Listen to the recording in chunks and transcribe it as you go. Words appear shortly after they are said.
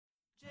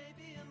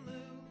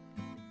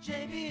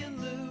JB and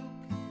Luke,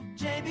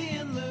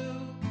 JB and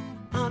Luke,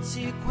 answer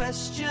your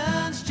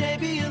questions,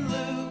 JB and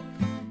Luke,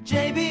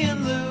 JB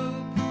and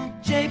Luke,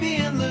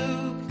 JB and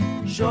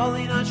Luke,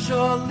 surely not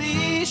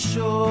surely,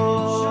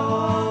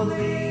 surely,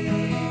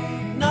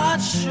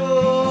 not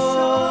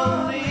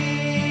surely,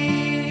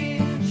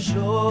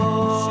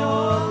 surely,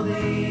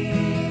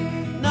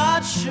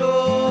 not surely,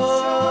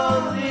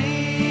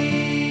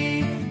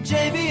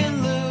 JB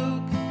and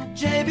Luke,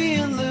 JB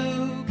and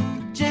Luke,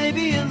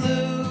 JB and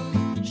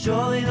Luke,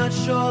 surely not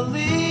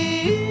surely.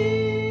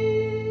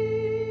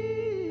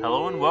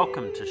 Hello and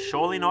welcome to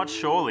Surely Not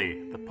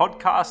Surely, the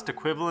podcast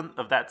equivalent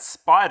of that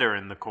spider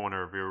in the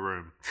corner of your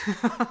room.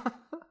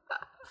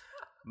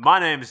 My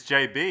name's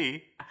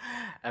JB.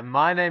 And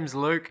my name's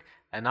Luke,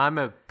 and I'm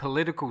a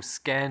political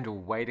scandal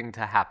waiting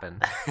to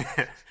happen.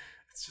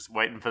 It's just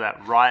waiting for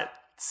that right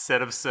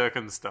set of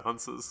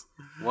circumstances.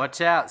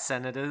 Watch out,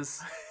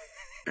 senators.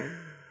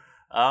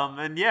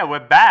 And yeah,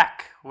 we're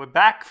back. We're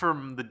back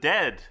from the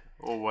dead,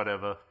 or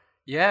whatever.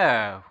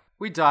 Yeah,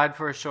 we died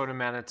for a short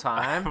amount of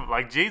time.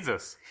 Like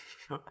Jesus.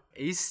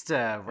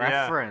 Easter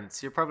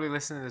reference. You're probably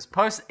listening to this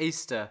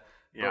post-Easter,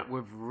 Yeah. but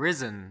we've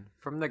risen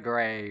from the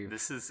grave.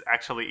 This is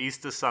actually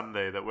Easter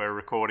Sunday that we're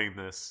recording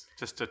this,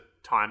 just to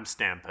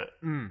timestamp it.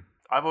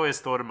 I've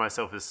always thought of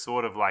myself as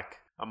sort of like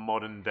a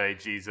modern day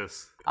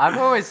Jesus. I've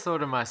always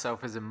thought of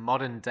myself as a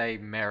modern-day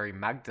Mary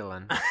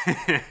Magdalene,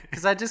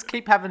 because I just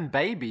keep having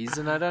babies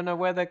and I don't know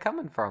where they're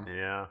coming from.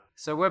 Yeah.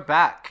 So we're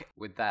back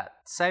with that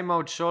same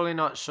old surely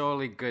not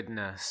surely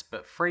goodness,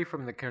 but free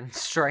from the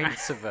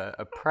constraints of a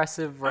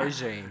oppressive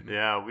regime.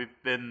 Yeah,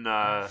 we've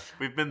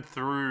been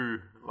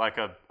through like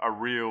a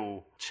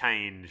real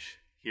change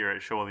here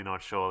at Surely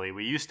Not Surely.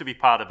 We used to be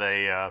part of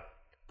a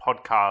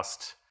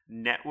podcast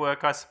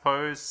network, I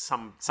suppose.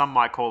 Some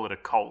might call it a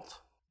cult.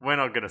 We're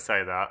not going to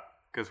say that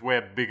because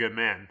we're bigger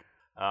men.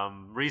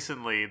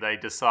 Recently, they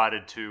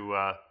decided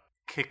to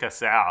kick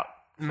us out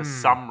for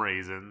some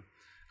reason.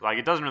 Like,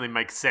 it doesn't really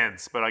make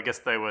sense, but I guess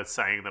they were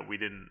saying that we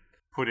didn't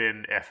put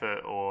in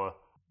effort or,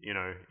 you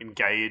know,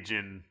 engage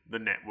in the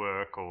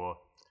network or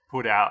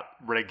put out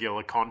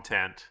regular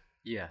content.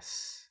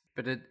 Yes,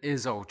 but it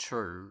is all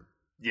true.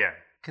 Yeah.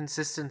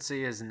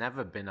 Consistency has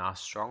never been our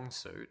strong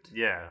suit.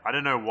 Yeah. I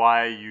don't know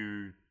why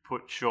you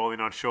put Surely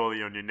Not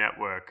Surely on your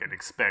network and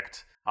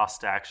expect us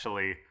to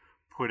actually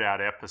put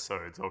out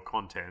episodes or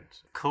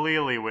content.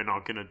 Clearly, we're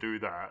not going to do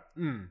that.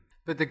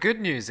 But the good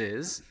news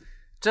is,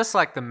 just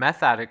like the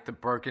meth addict that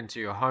broke into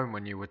your home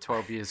when you were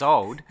 12 years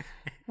old,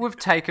 we've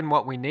taken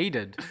what we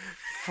needed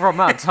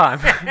from our time.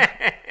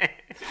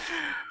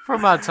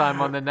 From our time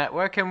on the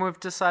network, and we've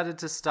decided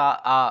to start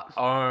our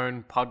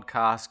own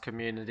podcast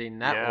community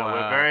network. Yeah,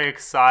 we're very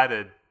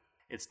excited.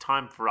 It's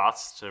time for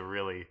us to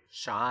really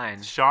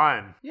shine.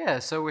 Yeah,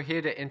 So we're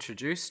here to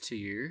introduce to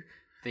you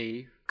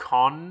the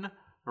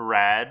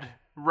Conrad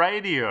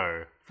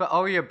Radio. for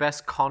all your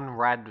best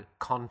Conrad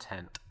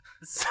content.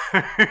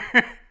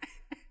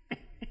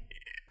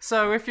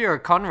 So if you're a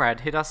Conrad,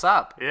 hit us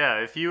up. Yeah,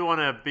 if you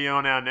want to be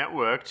on our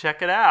network,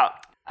 check it out.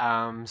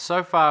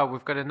 So far,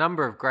 we've got a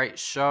number of great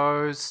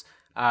shows.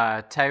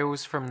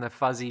 Tales from the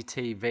Fuzzy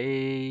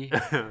TV,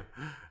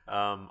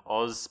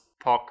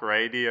 Ozpoc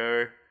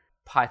Radio,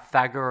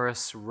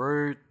 Pythagoras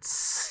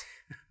Roots.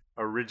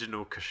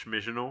 Original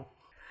Kashmissional.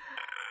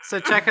 So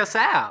check us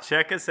out.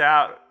 Check us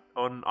out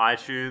on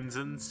iTunes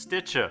and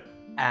Stitcher.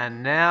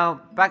 And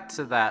now, back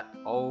to that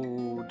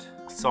old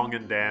Song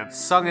and dance.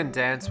 song and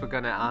dance. We're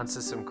going to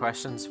answer some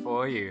questions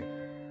for you.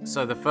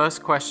 So the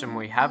first question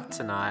we have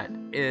tonight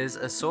is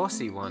a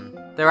saucy one.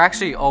 They're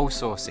actually all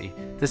saucy.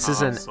 This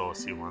is an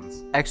saucy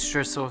ones.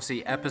 extra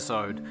saucy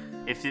episode.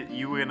 If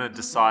you were going to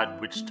decide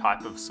which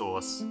type of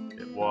sauce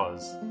it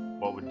was,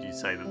 what would you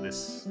say that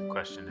this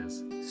question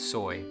is?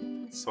 Soy.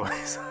 Soy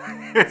sauce.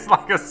 It's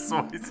like a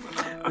soy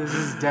sauce. This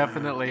is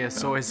definitely a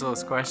soy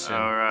sauce question.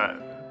 Alright.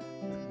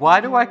 Why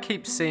do I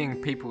keep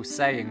seeing people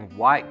saying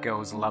white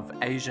girls love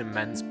Asian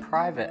men's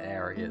private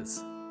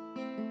areas?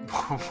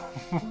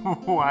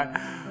 Why?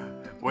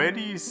 Where do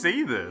you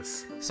see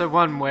this? So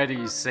one, where do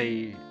you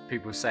see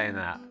people saying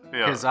that?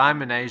 Yeah. Because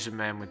I'm an Asian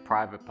man with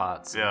private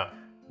parts. Yeah.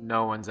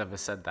 No one's ever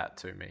said that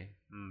to me.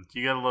 Do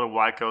you get a lot of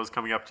white girls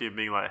coming up to you and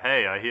being like,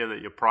 hey, I hear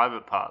that your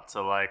private parts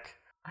are like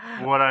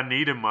what I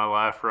need in my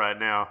life right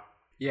now?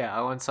 Yeah,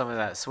 I want some of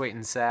that sweet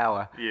and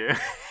sour. Yeah.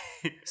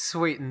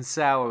 Sweet and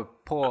sour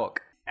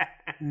pork.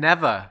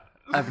 Never.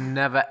 I've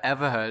never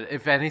ever heard.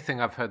 If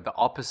anything, I've heard the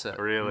opposite.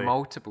 Really?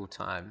 Multiple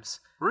times.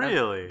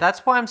 Really?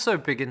 That's why I'm so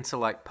big into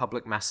like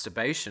public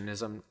masturbation,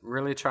 is I'm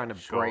really trying to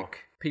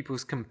break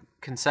people's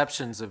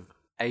conceptions of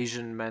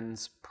Asian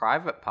men's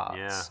private parts.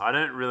 Yeah, I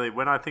don't really,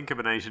 when I think of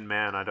an Asian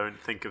man, I don't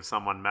think of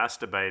someone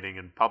masturbating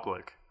in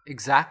public.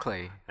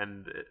 Exactly.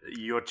 And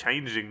you're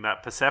changing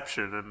that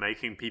perception and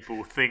making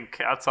people think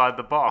outside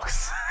the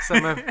box.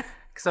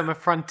 Because I'm a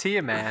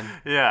frontier man.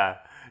 Yeah,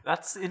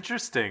 that's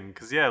interesting.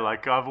 Because, yeah,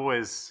 like I've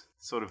always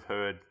sort of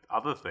heard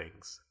other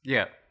things.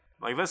 Yeah.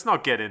 Like, let's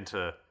not get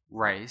into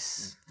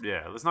Race.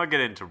 Yeah, let's not get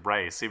into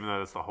race, even though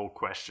that's the whole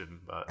question,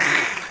 but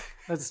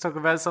Let's talk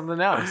about something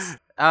else.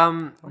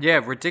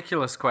 Yeah,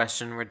 ridiculous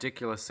question,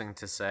 ridiculous thing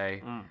to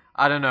say.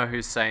 I don't know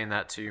who's saying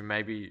that to you.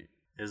 Maybe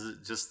Is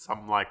it just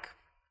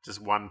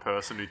just one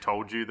person who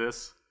told you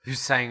this? who's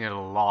saying it a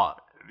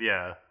lot.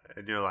 Yeah.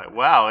 And you're like,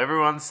 wow,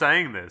 everyone's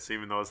saying this,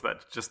 even though it's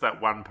just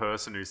that one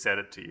person who said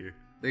it to you.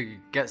 They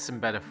get some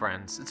better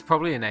friends. It's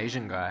probably an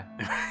Asian guy.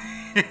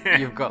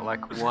 You've got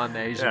like one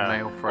Asian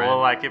male friend. Or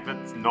like if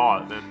it's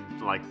not, then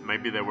like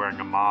maybe they're wearing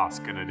a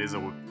mask and it is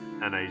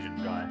an Asian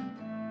guy.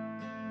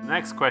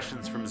 Next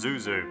question's from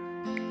Zuzu.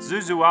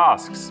 Zuzu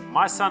asks,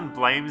 my son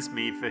blames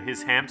me for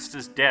his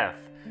hamster's death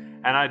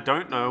and I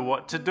don't know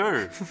what to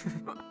do.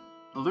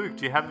 Luke,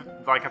 do you have,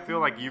 I feel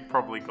like you've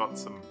probably got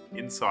some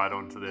insight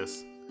onto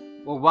this.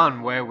 Well,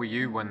 one, where were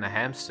you when the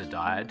hamster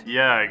died?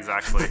 Yeah,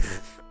 exactly.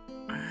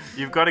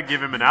 You've got to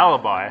give him an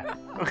alibi.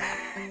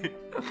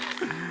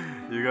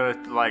 You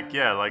got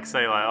to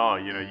say oh,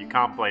 you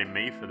can't blame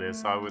me for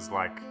this. I was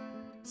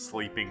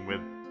sleeping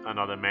with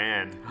another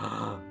man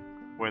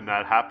when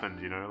that happened,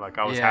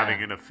 I was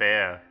having an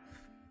affair.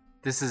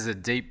 This is a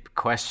deep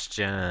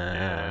question.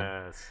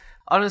 Yes.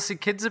 Honestly,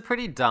 kids are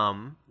pretty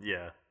dumb.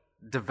 Yeah.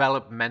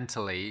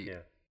 Developmentally. Yeah.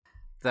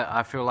 That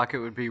I feel like it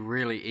would be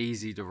really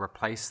easy to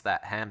replace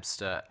that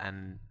hamster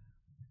and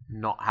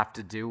not have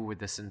to deal with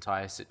this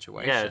entire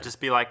situation. Yeah, just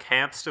be like,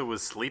 hamster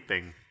was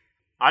sleeping.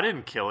 I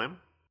didn't kill him.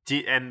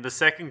 And the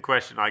second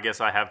question I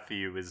guess I have for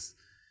you is,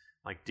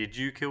 did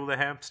you kill the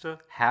hamster?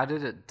 How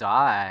did it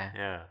die?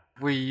 Yeah.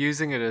 Were you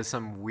using it as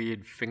some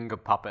weird finger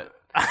puppet?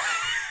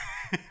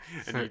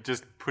 And you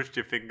just pushed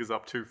your fingers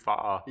up too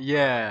far.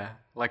 Yeah,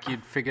 like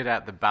you'd figured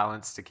out the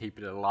balance to keep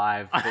it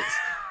alive, but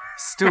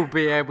still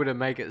be able to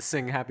make it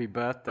sing happy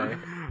birthday.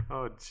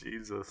 Oh,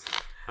 Jesus.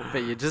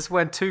 But you just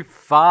went too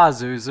far,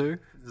 Zuzu.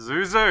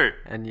 Zuzu!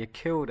 And you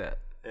killed it.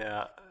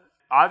 Yeah.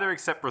 Either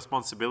accept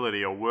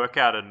responsibility or work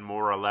out a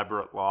more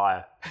elaborate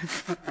lie.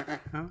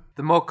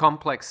 The more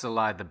complex the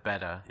lie, the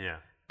better. Yeah.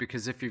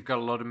 Because if you've got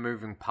a lot of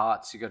moving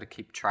parts you got to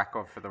keep track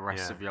of for the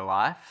rest of your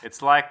life.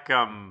 It's like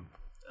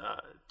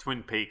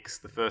Twin Peaks,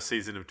 the first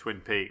season of Twin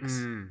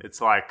Peaks.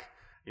 It's like,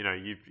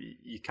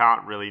 you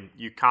can't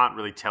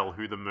really tell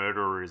who the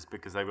murderer is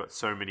because they've got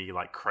so many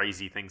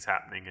crazy things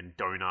happening and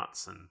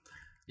donuts and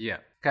Yeah.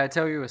 Can I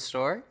tell you a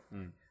story?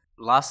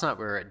 Last night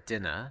we were at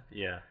dinner.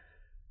 Yeah.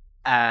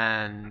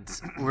 And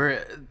we're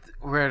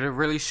at a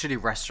really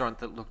shitty restaurant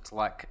that looked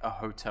like a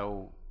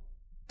hotel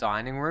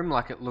dining room.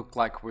 It looked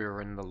like we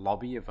were in the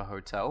lobby of a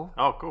hotel.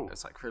 Oh, cool.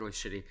 It's really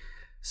shitty.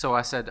 So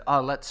I said,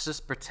 oh, let's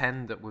just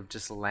pretend that we've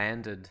just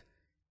landed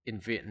in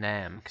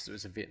Vietnam because it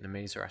was a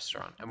Vietnamese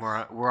restaurant. And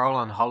we're all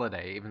on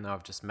holiday, even though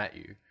I've just met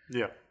you.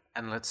 Yeah.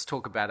 And let's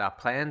talk about our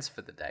plans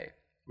for the day.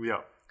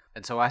 Yeah.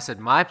 And so I said,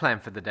 my plan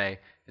for the day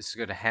is to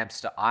go to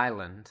Hamster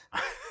Island.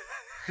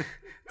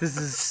 This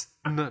is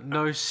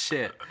no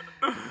shit.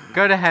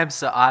 Go to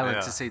Hamster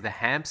Island to see the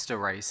hamster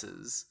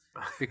races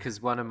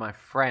because one of my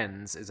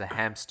friends is a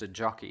hamster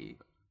jockey.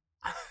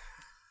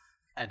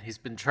 And he's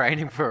been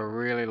training for a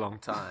really long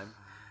time.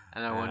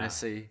 And I want to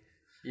see,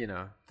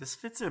 This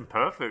fits in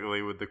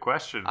perfectly with the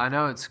question. I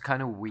know, it's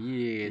kind of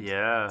weird.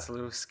 Yeah. It's a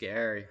little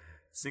scary.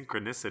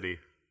 Synchronicity.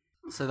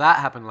 So that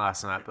happened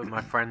last night, but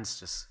my friends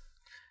just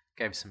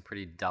gave some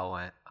pretty dull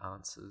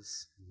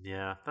answers.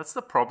 Yeah, that's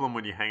the problem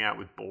when you hang out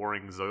with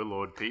boring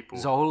Zolord people.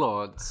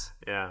 Zolords.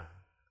 Yeah.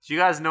 Do you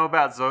guys know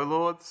about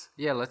Zolords?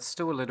 Yeah, let's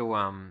do a little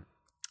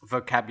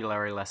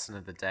vocabulary lesson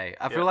of the day.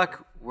 I feel like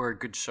we're a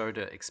good show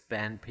to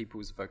expand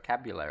people's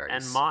vocabularies.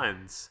 And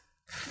minds.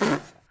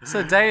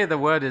 So day of the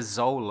word is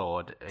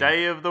Zolord.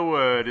 Day of the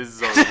word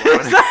is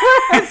Zolord.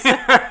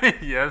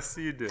 Yes,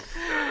 you did.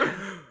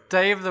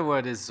 Day of the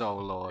word is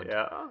Zolord.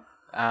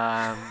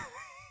 Yeah.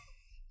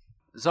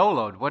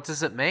 Zolord, what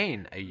does it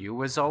mean? Are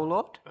you a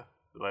Zolord?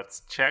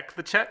 Let's check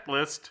the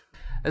checklist.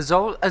 A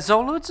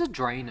Zolord's a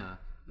drainer.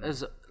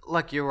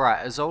 You're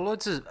right. A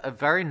Zolord's a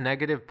very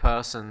negative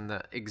person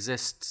that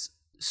exists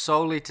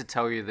solely to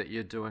tell you that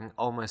you're doing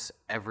almost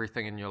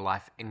everything in your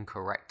life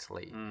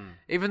incorrectly.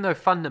 Even though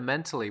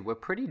fundamentally we're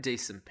pretty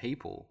decent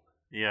people.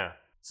 Yeah.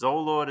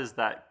 Zolord is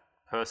that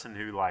person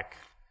who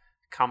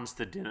comes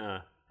to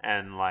dinner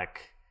and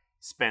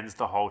spends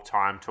the whole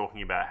time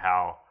talking about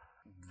how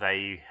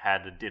they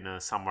had a dinner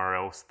somewhere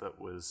else that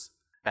was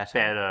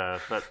better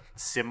but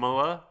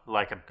similar,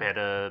 a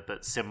better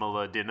but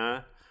similar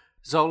dinner.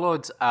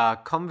 Zolords are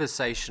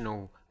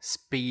conversational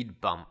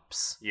speed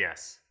bumps.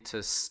 Yes.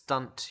 To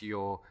stunt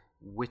your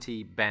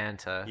witty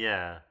banter.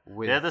 Yeah.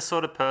 They're the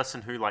sort of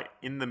person who,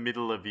 in the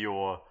middle of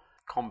your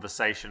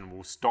conversation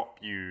will stop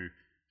you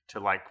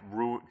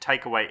to,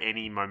 take away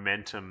any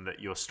momentum that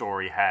your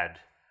story had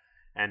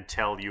and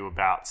tell you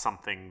about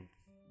something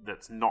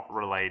that's not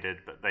related,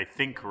 but they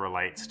think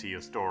relates to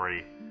your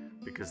story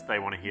because they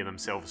want to hear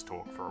themselves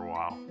talk for a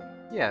while.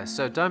 Yeah,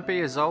 so don't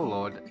be a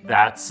Zolord.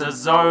 That's a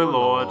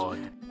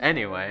Zolord.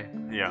 Anyway.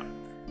 Yeah.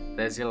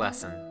 There's your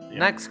lesson. Yep.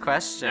 Next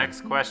question.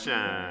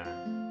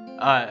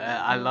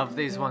 I love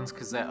these ones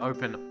because they're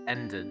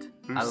open-ended.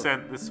 Who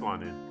sent this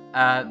one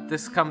in?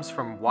 This comes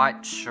from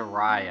White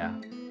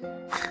Shariah.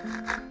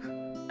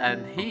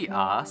 And he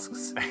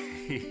asks,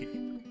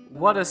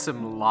 What are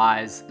some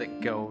lies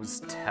that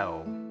girls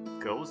tell?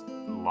 Girls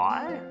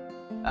lie?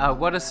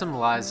 What are some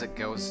lies that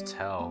girls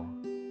tell?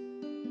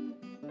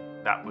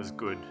 That was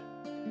good.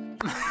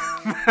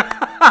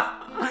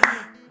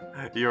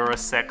 You're a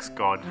sex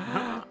god.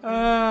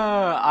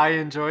 I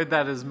enjoyed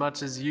that as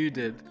much as you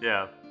did.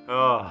 Yeah.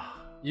 Oh.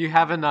 You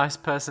have a nice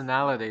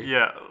personality.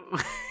 Yeah.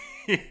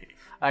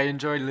 I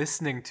enjoy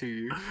listening to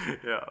you.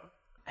 Yeah.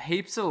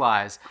 Heaps of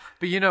lies.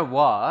 But you know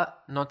what?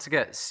 Not to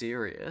get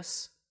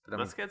serious, but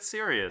Let's get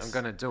serious. I'm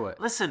gonna do it.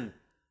 Listen,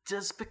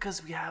 just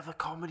because we have a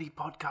comedy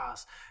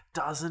podcast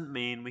doesn't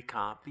mean we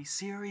can't be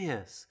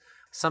serious.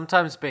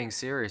 Sometimes being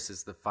serious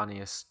is the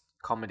funniest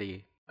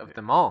comedy of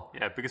them all.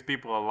 Yeah, because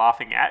people are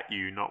laughing at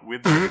you, not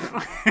with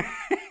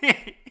you.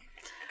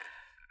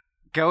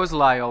 Girls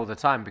lie all the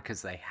time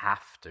because they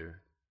have to,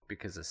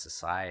 because of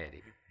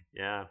society.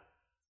 Yeah.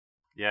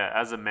 Yeah,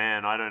 as a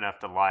man, I don't have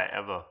to lie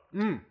ever.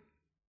 Mm.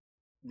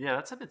 Yeah,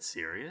 that's a bit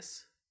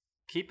serious.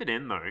 Keep it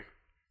in, though.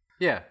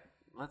 Yeah.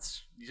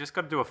 You just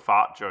got to do a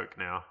fart joke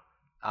now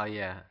Oh,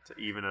 yeah. to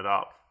even it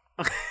up.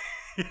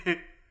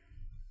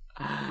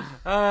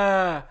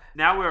 Uh,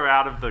 Now we're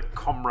out of the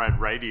Comrade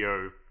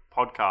Radio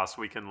podcast,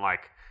 we can,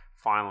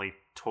 finally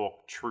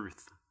talk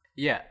truth.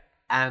 yeah.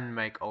 And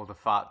make all the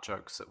fart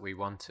jokes that we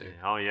want to.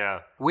 Oh, yeah.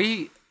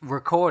 We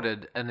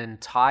recorded an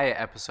entire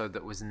episode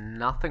that was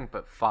nothing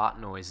but fart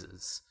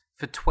noises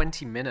for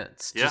 20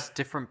 minutes. Yeah. Just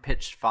different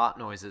pitched fart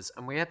noises.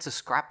 And we had to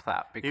scrap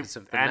that because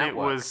of the and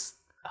network. it was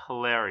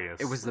hilarious.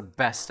 It was the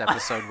best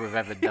episode we've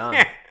ever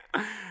done.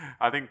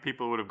 I think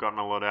people would have gotten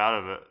a lot out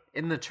of it.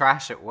 In the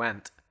trash it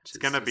went. It's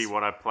going to be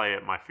what I play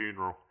at my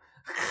funeral.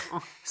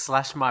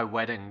 / my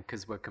wedding,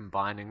 because we're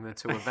combining the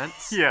two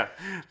events. Yeah,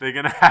 they're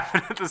going to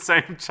happen at the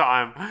same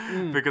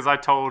time because I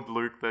told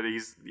Luke that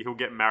he'll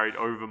get married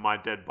over my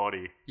dead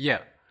body. Yeah.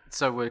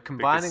 So we're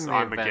combining Because the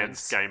I'm events.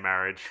 against gay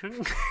marriage.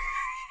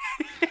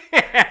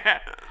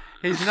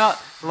 He's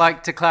not,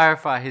 to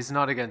clarify, he's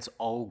not against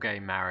all gay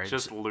marriage.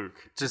 Just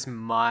Luke. Just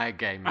my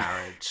gay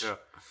marriage.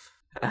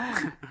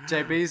 Yeah.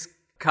 JB's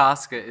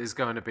casket is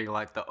going to be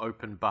like the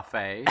open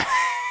buffet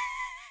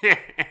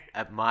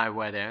at my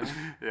wedding,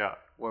 Yeah,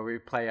 where we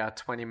play our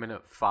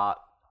 20-minute fart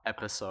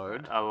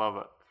episode I love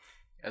it.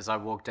 as I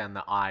walk down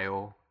the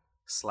aisle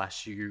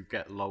 / you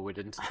get lowered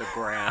into the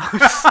ground.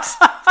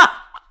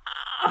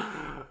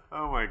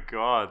 Oh my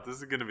god, this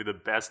is going to be the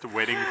best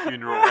wedding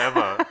funeral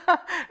ever.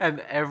 And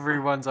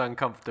everyone's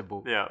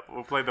uncomfortable. Yeah,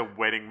 we'll play the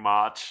wedding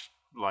march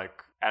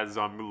as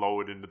I'm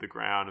lowered into the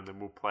ground, and then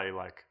we'll play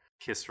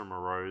Kiss from a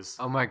Rose.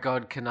 Oh my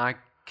god, can I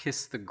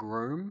kiss the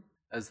groom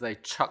as they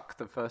chuck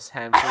the first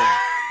handful of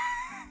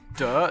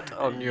dirt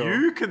on your...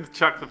 You can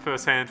chuck the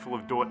first handful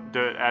of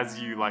dirt as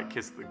you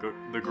kiss the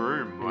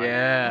groom.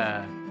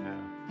 Yeah. Yeah.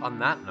 On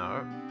that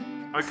note,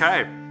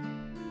 Okay.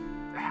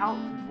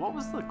 What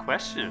was the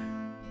question?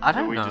 I that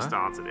don't we know. just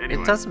answered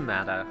anyway. It doesn't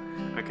matter.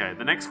 Okay,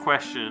 the next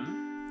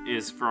question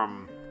is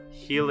from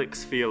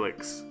Helix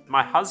Felix.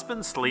 My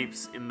husband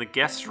sleeps in the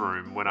guest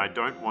room when I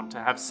don't want to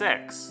have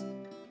sex.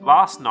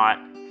 Last night,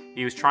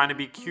 he was trying to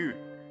be cute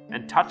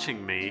and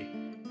touching me,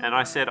 and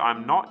I said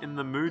I'm not in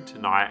the mood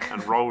tonight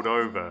and rolled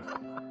over.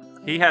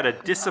 He had a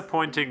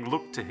disappointing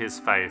look to his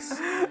face,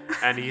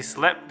 and he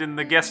slept in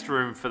the guest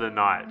room for the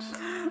night.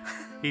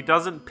 He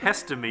doesn't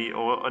pester me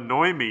or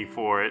annoy me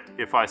for it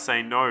if I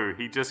say no.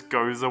 He just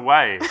goes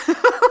away.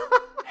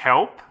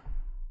 Help?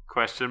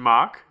 Question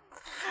mark.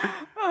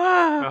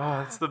 Oh,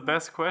 that's the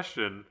best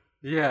question.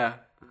 Yeah.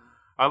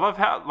 I love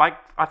how,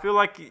 I feel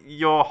like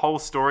your whole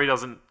story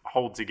doesn't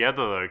hold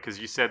together, though, because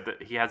you said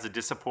that he has a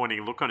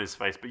disappointing look on his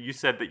face, but you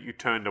said that you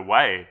turned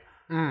away.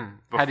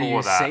 How do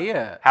you that. see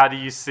it? How do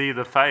you see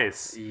the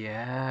face?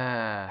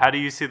 Yeah. How do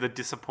you see the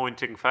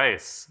disappointing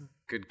face?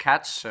 Good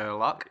catch,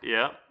 Sherlock.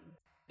 Yeah.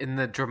 In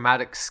the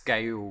dramatic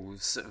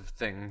scales of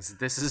things,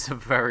 this is a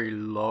very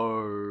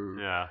low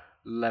Yeah.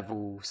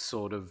 level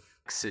sort of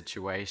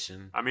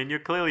situation. I mean, you're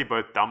clearly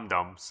both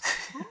dum-dums.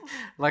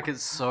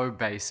 It's so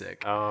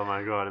basic. Oh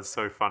my god, it's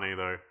so funny,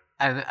 though.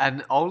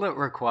 And all it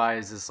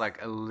requires is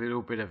a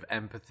little bit of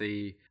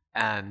empathy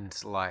and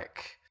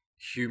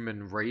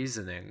human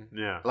reasoning.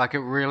 Yeah. It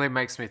really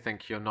makes me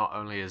think you're not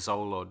only a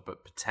Zolord,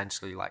 but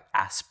potentially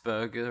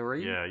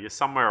Aspergery. Yeah, you're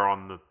somewhere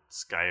on the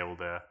scale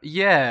there.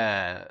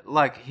 Yeah,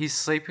 he's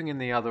sleeping in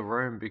the other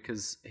room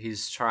because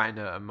he's trying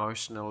to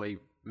emotionally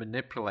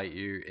manipulate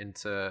you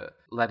into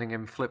letting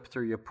him flip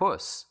through your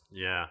puss.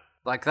 Yeah.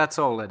 That's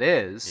all it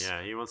is.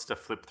 Yeah, he wants to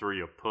flip through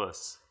your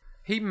puss.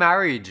 He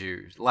married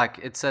you.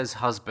 It says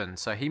husband,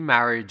 so he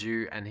married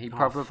you, and he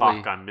probably... Oh,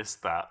 fuck, I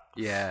missed that.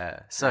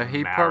 Yeah, so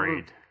he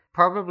Married.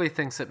 probably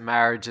thinks that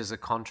marriage is a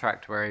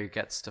contract where he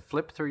gets to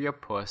flip through your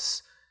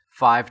puss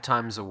 5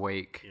 times a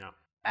week, Yeah.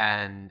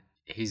 and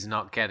he's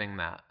not getting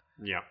that.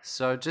 Yeah.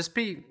 So just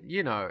be,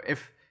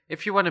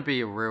 if you want to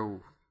be a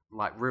real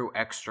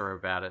extra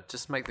about it,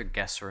 just make the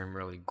guest room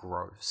really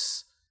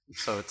gross.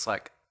 So it's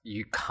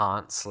you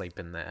can't sleep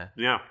in there.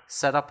 Yeah.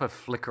 Set up a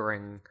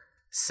flickering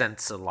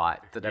sensor light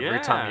that every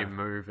time you Yeah.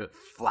 move, it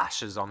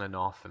flashes on and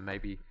off, and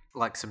maybe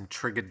some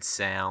triggered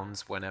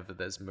sounds whenever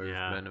there's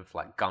movement of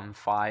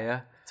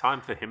gunfire. Time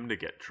for him to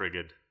get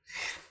triggered.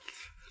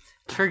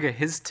 Trigger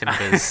his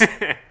timbers.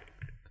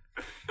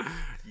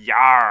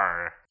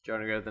 Yar! Do you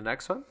want to go to the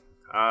next one?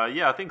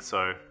 Yeah, I think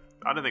so.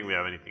 I don't think we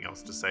have anything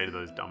else to say to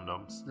those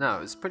dum-dums. No,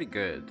 it's pretty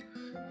good.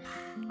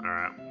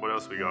 Alright, what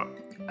else we got?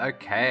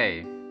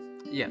 Okay.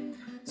 Yeah.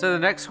 So the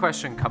next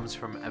question comes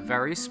from a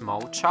very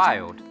small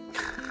child.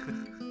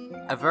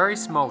 A very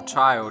small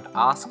child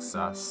asks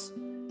us,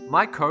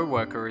 my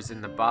co-worker is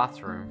in the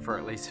bathroom for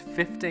at least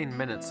 15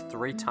 minutes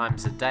 3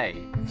 times a day.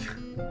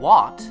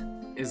 What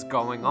is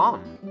going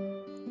on?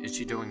 Is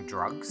she doing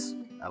drugs?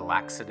 A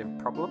laxative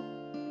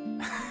problem?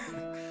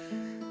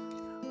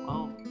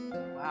 Well,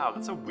 wow,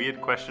 that's a weird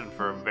question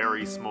for a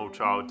very small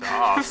child to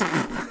ask.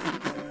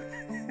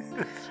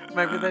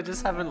 Maybe they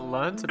just haven't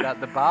learnt about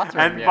the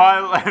bathroom and yet.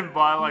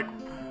 by like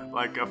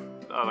a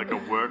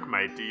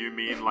workmate, do you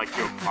mean like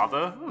your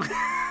mother?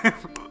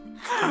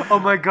 Oh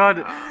my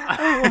god.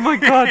 Oh my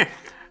god.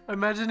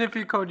 Imagine if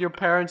you called your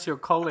parents your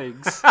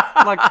colleagues.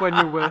 Like when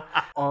you were...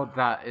 Oh,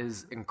 that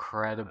is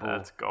incredible.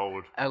 That's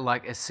gold. At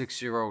like a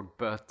 6-year-old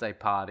birthday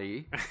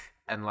party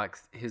and like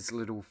his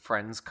little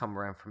friends come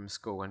around from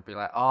school and be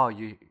like, oh,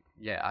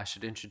 I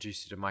should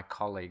introduce you to my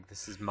colleague.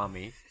 This is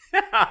Mummy.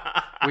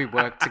 We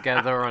work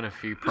together on a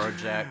few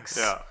projects.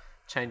 Yeah.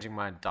 Changing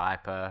my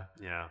diaper.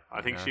 Yeah,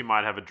 I think she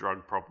might have a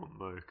drug problem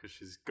though, because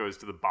she goes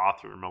to the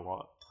bathroom a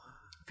lot.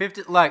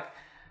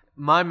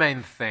 My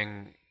main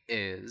thing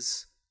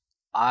is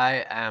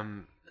I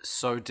am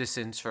so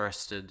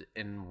disinterested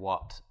in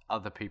what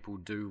other people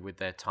do with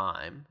their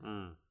time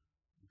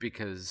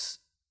because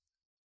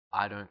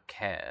I don't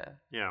care.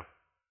 Yeah.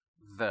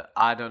 That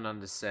I don't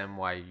understand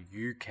why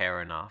you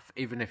care enough,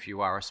 even if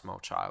you are a small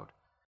child,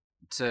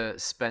 to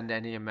spend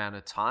any amount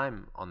of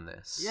time on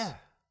this. Yeah.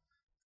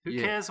 Who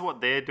cares what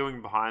they're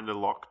doing behind a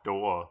locked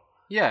door?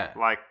 Yeah.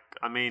 Like,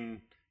 I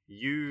mean,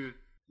 the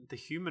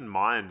human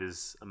mind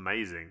is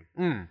amazing.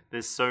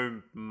 There's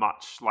so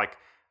much, like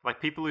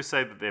people who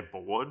say that they're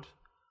bored,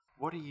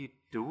 what are you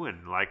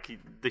doing? Like,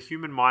 the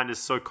human mind is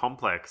so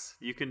complex.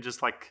 You can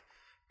just, like,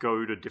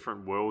 go to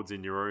different worlds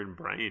in your own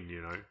brain,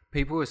 you know?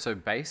 People are so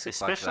basic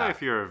Especially like that.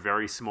 if you're a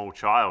very small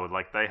child.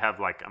 Like, they have,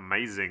 like,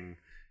 amazing,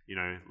 you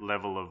know,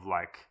 level of,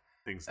 like,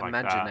 things like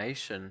that.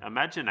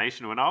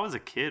 Imagination. When I was a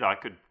kid, I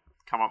could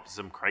come up with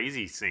some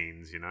crazy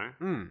scenes, you know?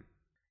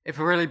 If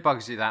it really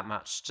bugs you that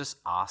much, just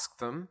ask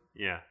them.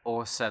 Yeah.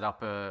 Or set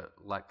up a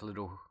like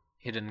little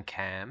hidden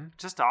cam.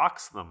 Just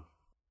ask them.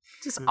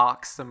 Just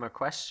ask them a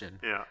question.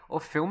 Yeah. Or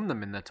film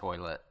them in the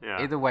toilet.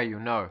 Yeah. Either way, you'll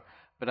know.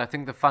 But I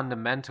think the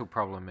fundamental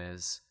problem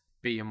is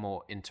be a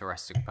more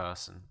interesting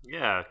person.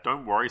 Yeah.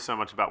 Don't worry so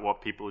much about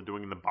what people are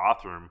doing in the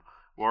bathroom.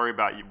 Worry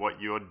about what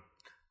you're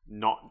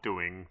not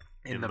doing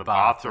in the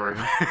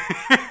bathroom.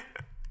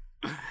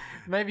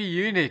 Maybe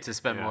you need to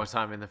spend more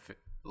time in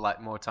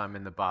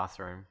the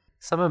bathroom.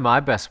 Some of my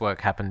best work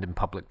happened in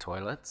public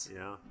toilets.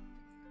 Yeah.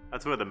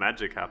 That's where the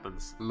magic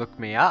happens. Look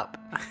me up.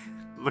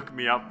 Look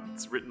me up.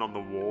 It's written on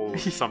the wall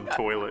of some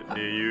toilet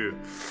near you.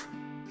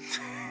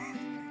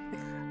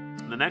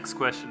 The next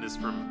question is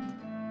from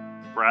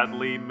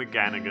Bradley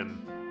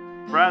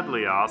McGannigan.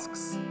 Bradley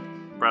asks,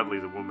 Bradley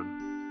the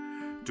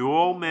woman, do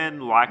all men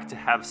like to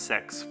have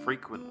sex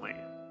frequently?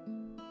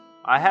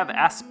 I have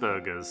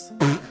Asperger's.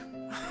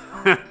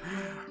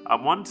 I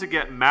want to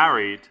get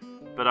married,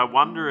 but I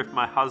wonder if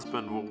my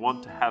husband will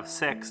want to have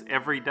sex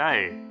every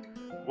day.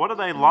 What are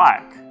they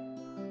like?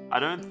 I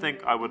don't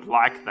think I would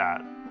like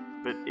that,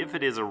 but if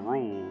it is a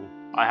rule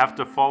I have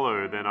to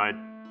follow, then I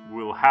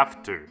will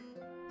have to.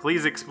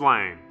 Please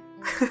explain.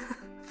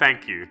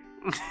 Thank you.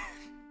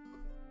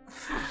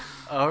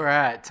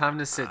 Alright, time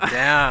to sit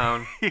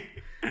down.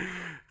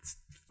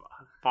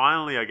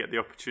 Finally, I get the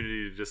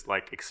opportunity to just,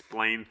 like,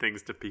 explain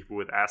things to people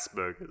with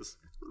Asperger's.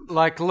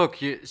 Like, look,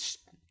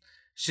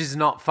 she's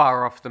not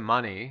far off the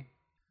money.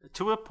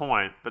 To a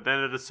point, but then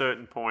at a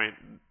certain point,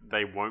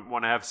 they won't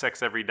want to have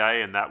sex every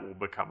day, and that will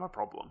become a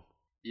problem.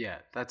 Yeah,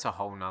 that's a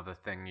whole nother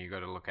thing you got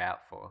to look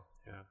out for.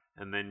 Yeah.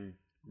 And then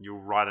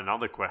you'll write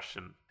another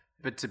question.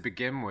 But to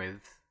begin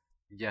with,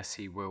 yes,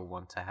 he will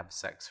want to have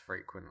sex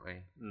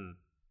frequently. Mm.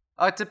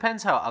 Oh, it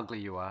depends how ugly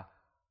you are.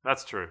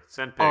 That's true.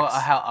 Send pics. Or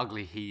how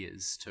ugly he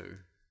is, too.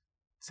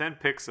 Send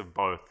pics of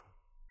both.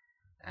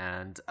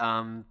 And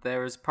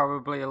there is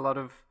probably a lot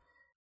of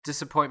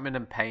disappointment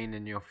and pain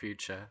in your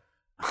future.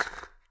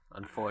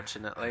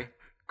 Unfortunately.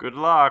 Good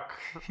luck.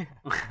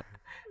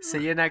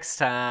 See you next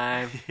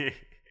time.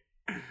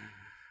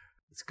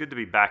 It's good to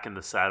be back in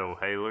the saddle,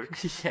 hey Luke?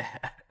 Yeah.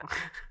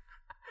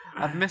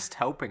 I've missed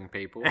helping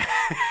people.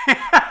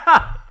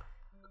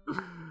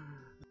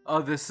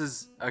 Oh, this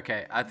is...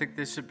 Okay, I think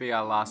this should be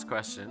our last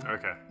question.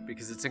 Okay.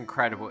 Because it's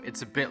incredible.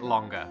 It's a bit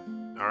longer.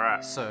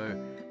 Alright. So,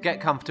 get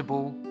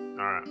comfortable.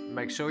 Alright.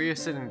 Make sure you're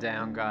sitting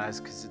down,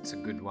 guys, because it's a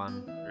good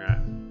one. Yeah.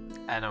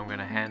 And I'm going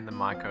to hand the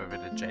mic over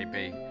to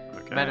JB.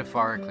 Okay.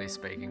 Metaphorically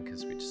speaking,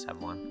 because we just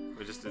have one.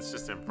 It's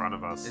just in front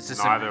of us. It's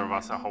just Neither of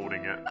us are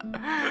holding it.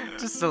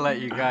 Just to let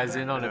you guys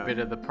in on a bit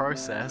of the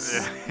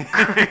process.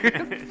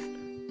 Yeah.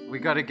 We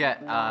got to get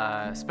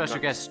special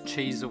guest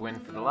Cheese a win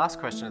for the last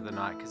question of the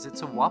night because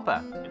it's a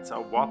whopper. It's a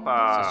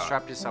whopper. So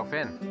strap yourself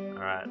in.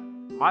 All right.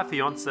 My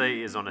fiance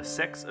is on a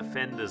sex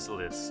offenders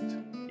list.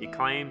 He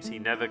claims he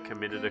never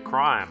committed a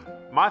crime.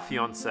 My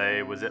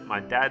fiance was at my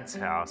dad's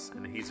house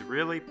and he's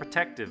really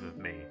protective of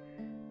me.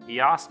 He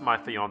asked my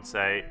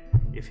fiance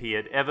if he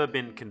had ever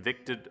been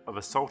convicted of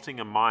assaulting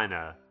a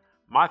minor.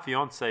 My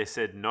fiance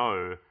said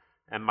no,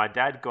 and my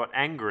dad got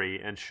angry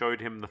and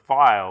showed him the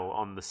file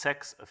on the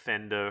sex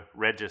offender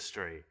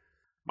registry.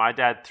 My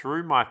dad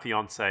threw my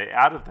fiance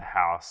out of the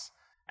house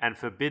and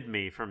forbid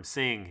me from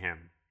seeing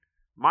him.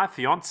 My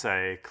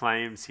fiance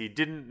claims he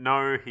didn't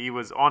know he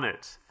was on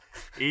it,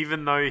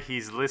 even though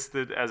he's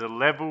listed as a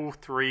level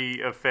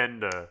 3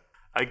 offender.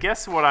 I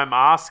guess what I'm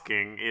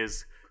asking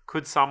is,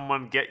 could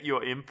someone get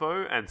your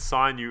info and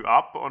sign you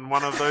up on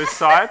one of those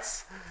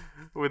sites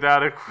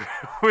without a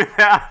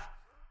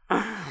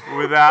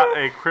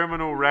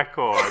criminal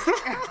record?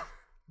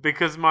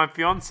 Because my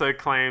fiance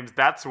claims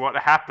that's what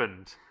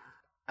happened.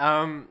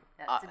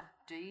 That's a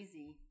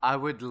doozy. I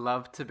would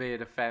love to be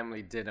at a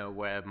family dinner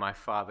where my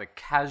father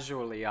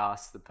casually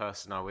asked the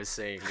person I was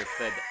seeing if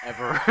they'd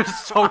ever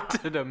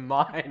assaulted a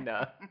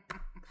minor.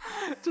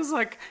 Just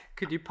like,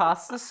 could you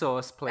pass the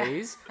sauce,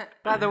 please?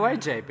 By the way,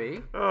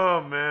 JB,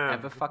 Oh man.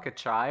 ever fuck a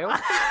child?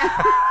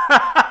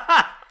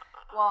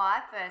 Well,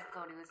 I first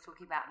thought he was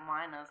talking about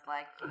minors,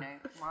 like,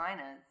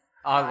 minors.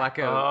 Oh, like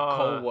a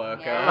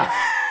co-worker.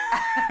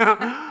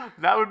 Yeah.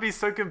 That would be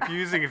so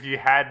confusing if you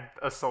had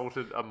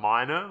assaulted a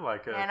minor,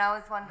 like a And I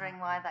was wondering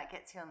why that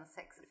gets you on the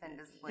sex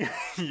offenders list.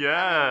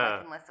 yeah.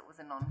 Like, unless it was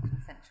a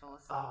non-consensual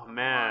assault. Oh of a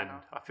man,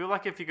 minor. I feel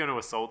like if you're going to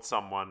assault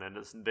someone and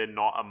they're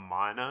not a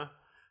minor,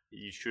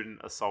 you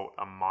shouldn't assault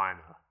a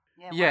minor.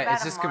 What Yeah, about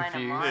it's a just minor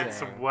confusing. minor?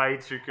 It's way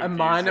too confusing. A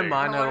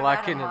minor, What like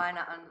about in a a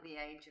minor under the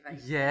age of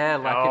 18? yeah,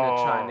 like in Oh.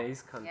 a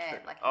Chinese country. Yeah,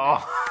 like Oh,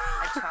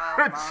 a child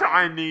a minor.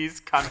 Chinese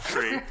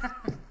country,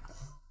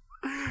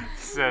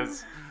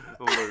 says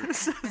Luke.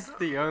 This is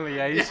the only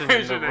Asian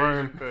Asian in the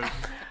room.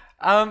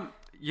 person.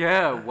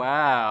 Yeah,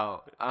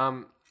 wow.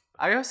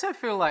 I also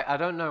feel like I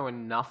don't know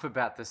enough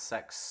about the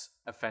sex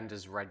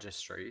offenders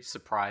registry,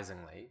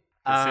 surprisingly.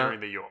 Considering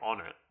that you're on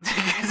it.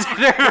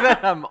 Considering that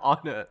I'm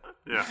on it.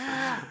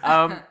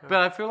 Yeah. But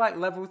I feel like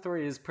level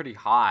 3 is pretty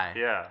high.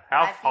 Yeah.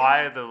 How I feel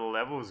high like- do the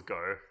levels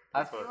go?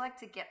 I feel like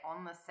to get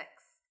on the sex,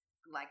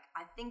 like,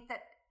 I think that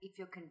if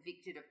you're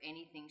convicted of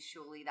anything,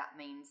 surely that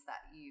means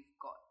that you've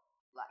got,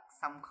 like,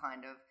 some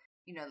kind of,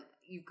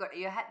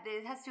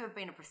 there has to have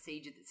been a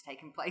procedure that's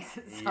taken place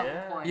at some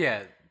point.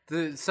 Yeah,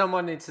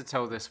 someone needs to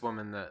tell this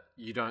woman that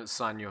you don't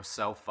sign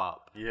yourself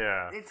up.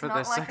 Yeah. It's For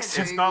not the like sex-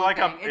 a It's not like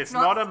Google thing. it's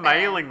not a spam.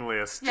 mailing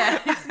list. Yeah,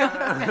 it's not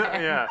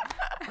spam. Yeah.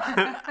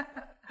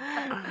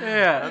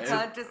 Yeah. You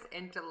can't just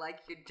enter, like,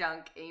 your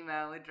junk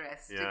email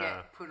address to Yeah.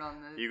 get put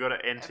on the... You got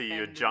to enter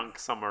your offenders. junk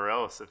somewhere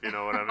else, if you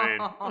know what I mean.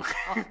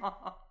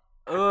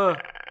 Ugh.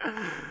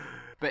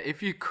 But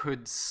if you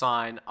could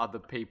sign other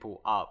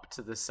people up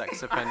to the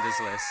sex offenders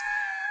list,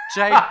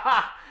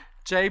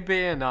 JB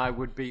and I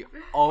would be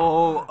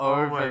all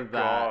over my that.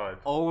 God.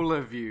 All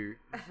of you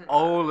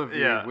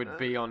Yeah. would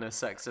be on a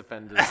sex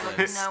offenders Look,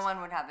 list. no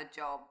one would have a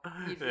job.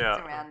 You'd be Yeah.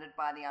 surrounded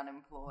by the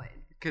unemployed.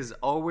 Because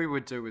all we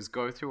would do is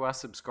go through our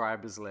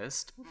subscribers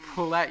list,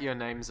 pull out your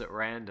names at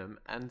random,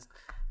 and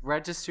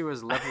register you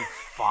as level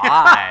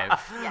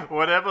 5. Yeah.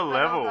 Whatever But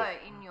level. although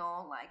in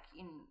your, like,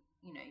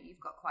 you've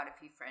got quite a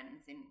few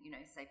friends in,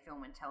 say,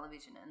 film and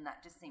television, and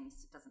that just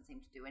doesn't seem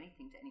to do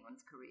anything to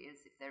anyone's careers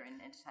if they're in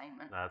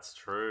entertainment. That's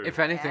true. If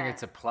anything, Yeah.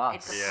 it's a plus.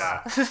 It's a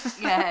Yeah. plus.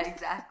 Yeah,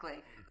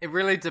 exactly. It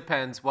really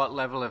depends what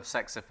level of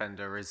sex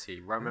offender is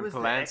he. Roman Who was the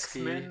Polanski.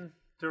 X-Men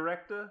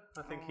director?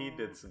 I think he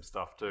did some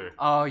stuff too.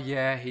 Oh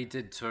yeah, he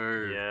did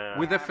too. Yeah.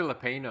 With a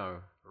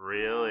Filipino.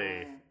 Really?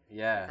 Is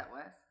Yeah. that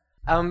worse?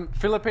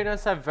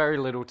 Filipinos have very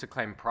little to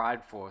claim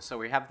pride for. So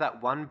we have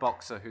that one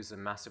boxer who's a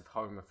massive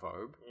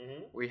homophobe.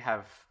 We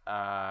have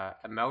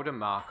Imelda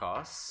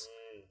Marcos,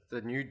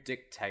 the new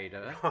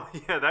dictator, Oh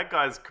yeah, that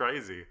guy's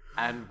crazy.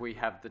 and we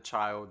have the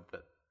child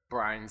that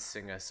Bryan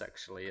Singer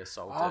sexually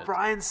assaulted. Oh,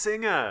 Bryan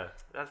Singer.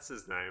 That's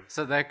his name.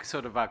 So they're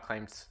sort of our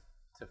claims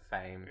to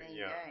fame. There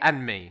you Yeah. go.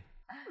 And me.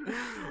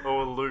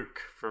 Or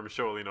Luke from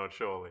Surely Not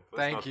Surely. Let's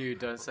Thank not- you.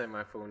 Don't say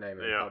my full name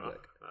in Yeah,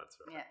 public. that's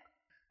right. Yeah.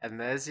 And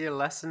there's your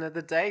lesson of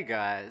the day,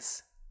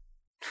 guys.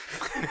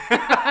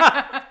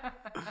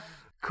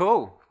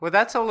 Cool. Well,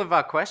 that's all of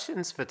our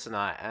questions for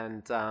tonight.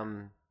 And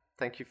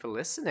thank you for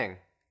listening.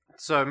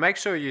 So make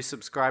sure you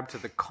subscribe to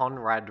the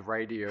Conrad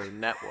Radio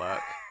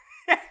Network,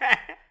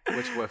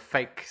 which we're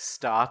fake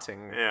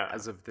starting Yeah.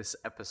 as of this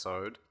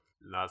episode.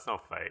 No, it's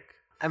not fake.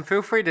 And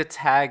feel free to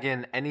tag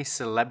in any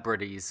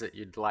celebrities that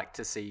you'd like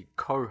to see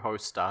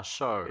co-host our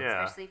show.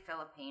 Yeah. Especially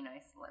Filipino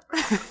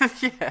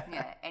celebrities. Yeah.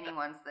 Yeah, any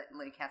ones that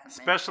Luke hasn't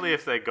Especially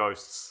if they're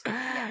ghosts.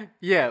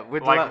 Yeah,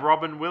 we'd Like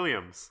Robin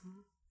Williams.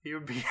 He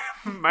would be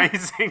an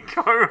amazing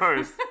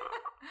co-host.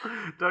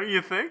 Don't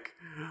you think?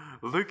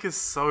 Luke is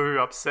so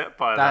upset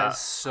by that. That's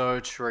so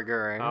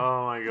triggering.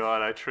 Oh my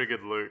god, I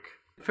triggered Luke.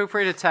 Feel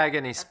free to tag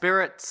any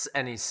spirits,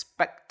 any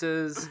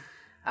specters,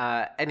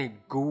 Any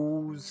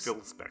ghouls Phil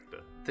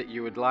Spector. that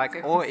you would like,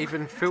 or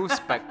even Phil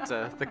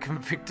Spector, the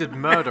convicted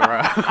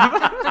murderer,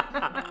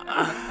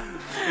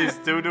 He's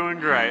still doing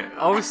great.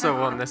 also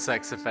on the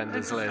sex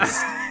offenders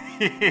list.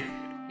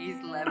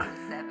 He's level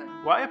 7.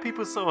 Why are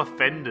people so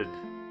offended?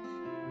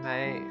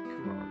 Mate,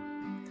 come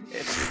on.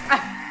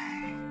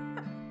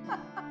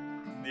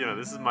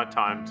 This is my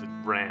time to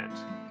rant,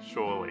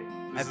 surely.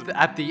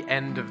 At the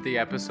end of the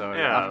episode,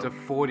 Yeah. after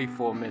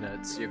 44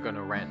 minutes, you're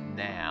gonna rant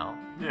now.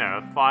 Yeah,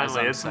 As finally,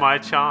 I'm it's saying. my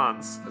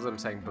chance. As I'm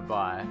saying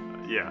bye-bye.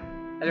 Yeah.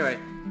 Anyway,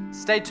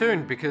 stay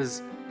tuned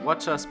because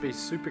watch us be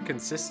super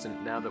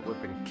consistent now that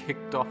we've been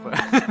kicked off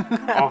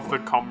it. Off the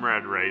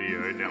Comrade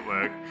Radio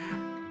Network.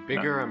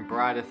 Bigger and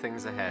brighter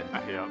things ahead.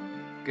 Yep.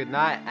 Good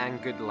night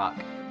and good luck.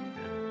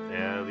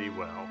 Fairly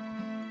well.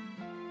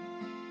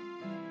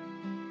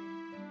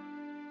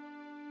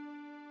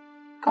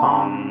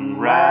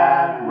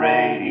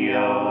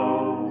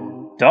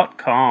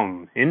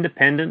 ComradeRadio.com,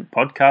 Independent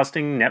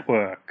Podcasting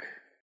Network.